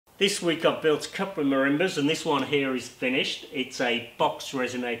This week I've built a couple of marimbas, and this one here is finished. It's a box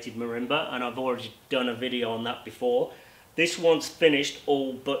resonated marimba, and I've already done a video on that before. This one's finished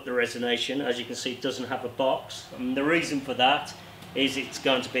all but the resonation. As you can see, it doesn't have a box, and the reason for that is it's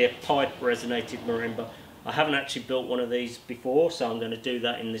going to be a pipe resonated marimba. I haven't actually built one of these before, so I'm going to do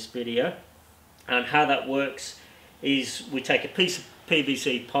that in this video. And how that works is we take a piece of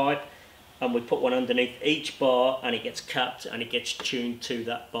PVC pipe and we put one underneath each bar, and it gets capped and it gets tuned to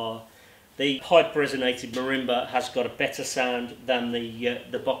that bar. The pipe resonated marimba has got a better sound than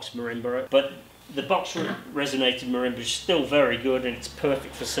the box marimba, but the box resonated marimba is still very good, and it's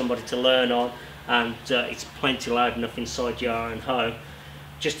perfect for somebody to learn on, and it's plenty loud enough inside your own home.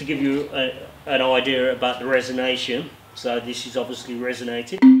 Just to give you an idea about the resonation, so this is obviously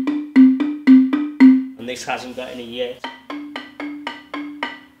resonated, and this hasn't got any yet.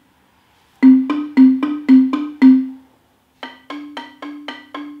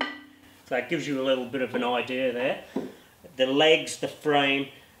 So that gives you a little bit of an idea there. The legs, the frame,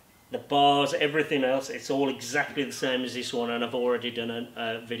 the bars, everything else, it's all exactly the same as this one, and I've already done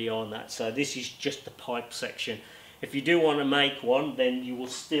a video on that. So this is just the pipe section. If you do want to make one, then you will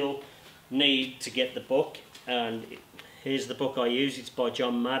still need to get the book, and here's the book I use. It's by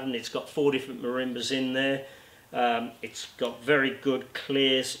John Madden. It's got 4 different marimbas in there. It's got very good,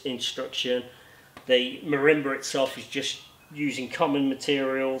 clear instruction. The marimba itself is just using common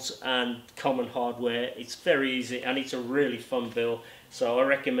materials and common hardware. It's very easy, and it's a really fun build. So I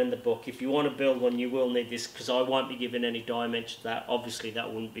recommend the book. If you want to build one, you will need this, because I won't be giving any dimensions to that. Obviously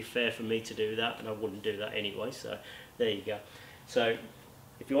that wouldn't be fair for me to do that, and I wouldn't do that anyway. So there you go. So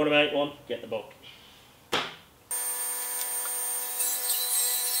if you want to make one, get the book.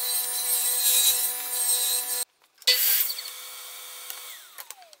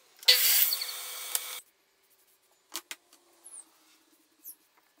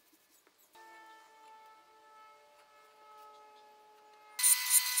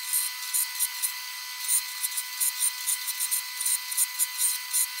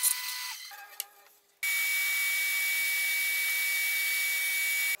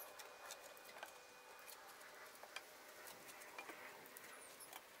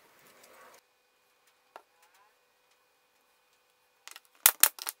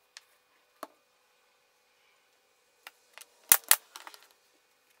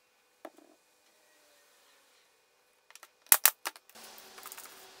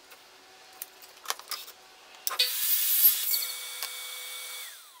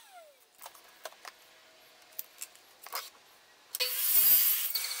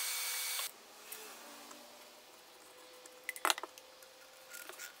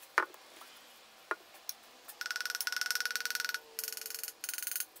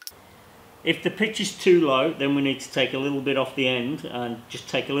 If the pitch is too low, then we need to take a little bit off the end, and just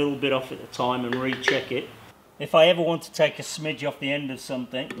take a little bit off at a time and recheck it. If I ever want to take a smidge off the end of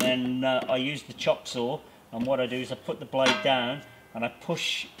something, then I use the chop saw, and what I do is I put the blade down and I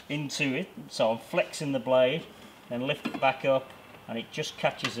push into it, so I'm flexing the blade and lift it back up, and it just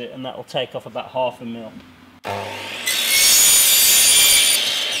catches it, and that will take off about 1/2 mil.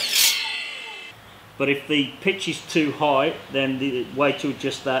 But if the pitch is too high, then the way to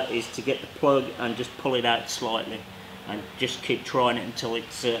adjust that is to get the plug and just pull it out slightly, and just keep trying it until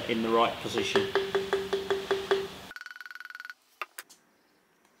it's in the right position.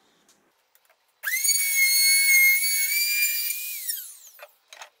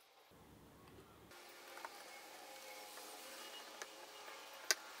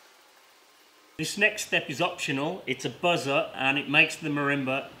 This next step is optional. It's a buzzer, and it makes the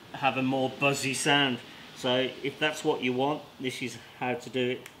marimba have a more buzzy sound. So if that's what you want, this is how to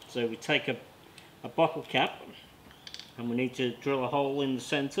do it. So we take a bottle cap, and we need to drill a hole in the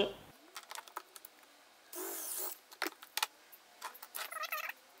center.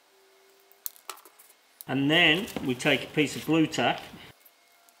 And then we take a piece of blue tack,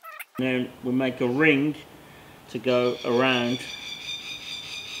 and then we make a ring to go around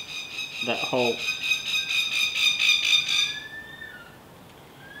that hole.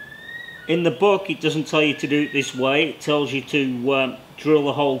 In the book, it doesn't tell you to do it this way. It tells you to drill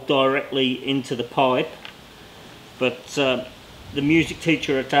the hole directly into the pipe, but the music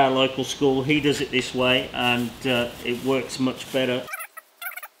teacher at our local school, he does it this way, and it works much better.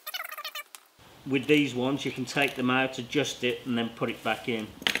 With these ones, you can take them out, adjust it, and then put it back in.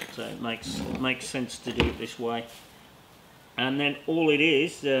 So it makes sense to do it this way. And then all it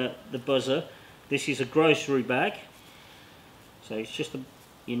is, the buzzer, this is a grocery bag. So it's just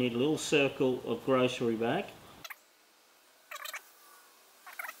you need a little circle of grocery bag.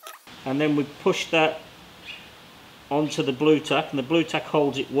 And then we push that onto the blue tack, and the blue tack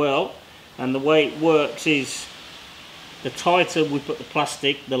holds it well. And the way it works is, the tighter we put the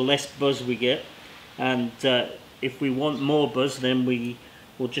plastic, the less buzz we get. And if we want more buzz, then we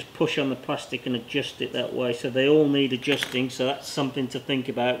will just push on the plastic and adjust it that way. So they all need adjusting, so that's something to think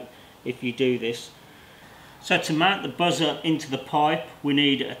about if you do this. So to mount the buzzer into the pipe, we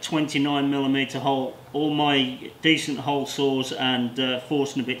need a 29mm hole. All my decent hole saws and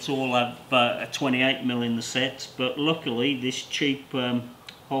Forstner bits all have a 28mm in the sets, but luckily this cheap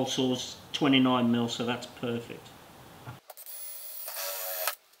hole saw's 29mm, so that's perfect.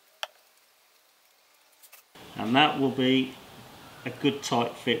 And that will be a good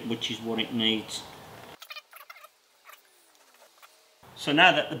tight fit, which is what it needs. So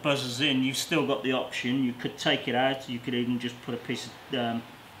now that the buzzer's in, you've still got the option. You could take it out, you could even just put a piece of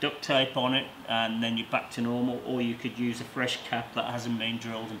duct tape on it and then you're back to normal, or you could use a fresh cap that hasn't been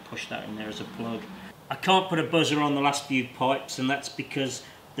drilled and push that in there as a plug. I can't put a buzzer on the last few pipes, and that's because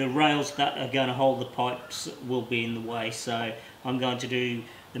the rails that are going to hold the pipes will be in the way. So I'm going to do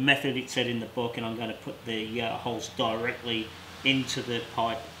the method it said in the book, and I'm going to put the holes directly into the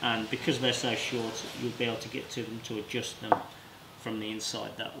pipe, and because they're so short you'll be able to get to them to adjust them from the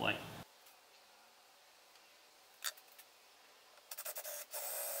inside that way.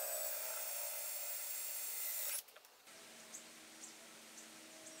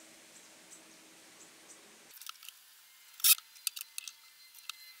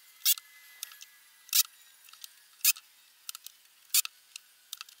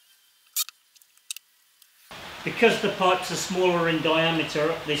 Because the pipes are smaller in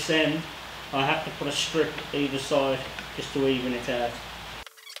diameter at this end, I have to put a strip either side just to even it out.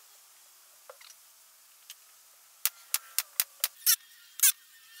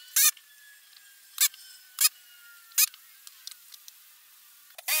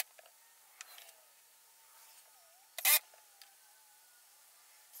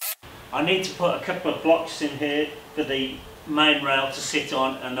 I need to put a couple of blocks in here for the main rail to sit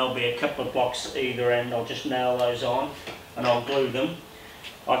on, and there'll be a couple of blocks at either end. I'll just nail those on and I'll glue them.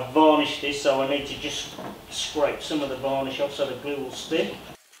 I've varnished this, so I need to just scrape some of the varnish off so the glue will stick.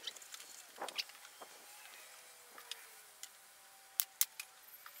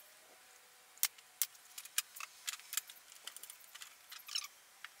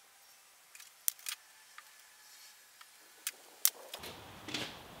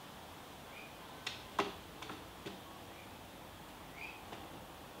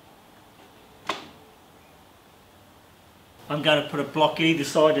 I'm going to put a block either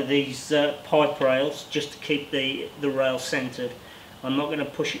side of these pipe rails just to keep the rail centred. I'm not going to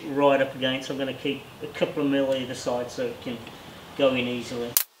push it right up against, I'm going to keep a couple of mil either side so it can go in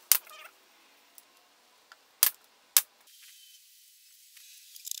easily.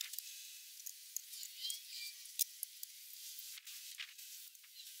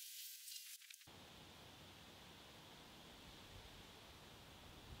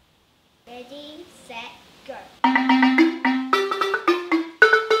 Ready, set, go.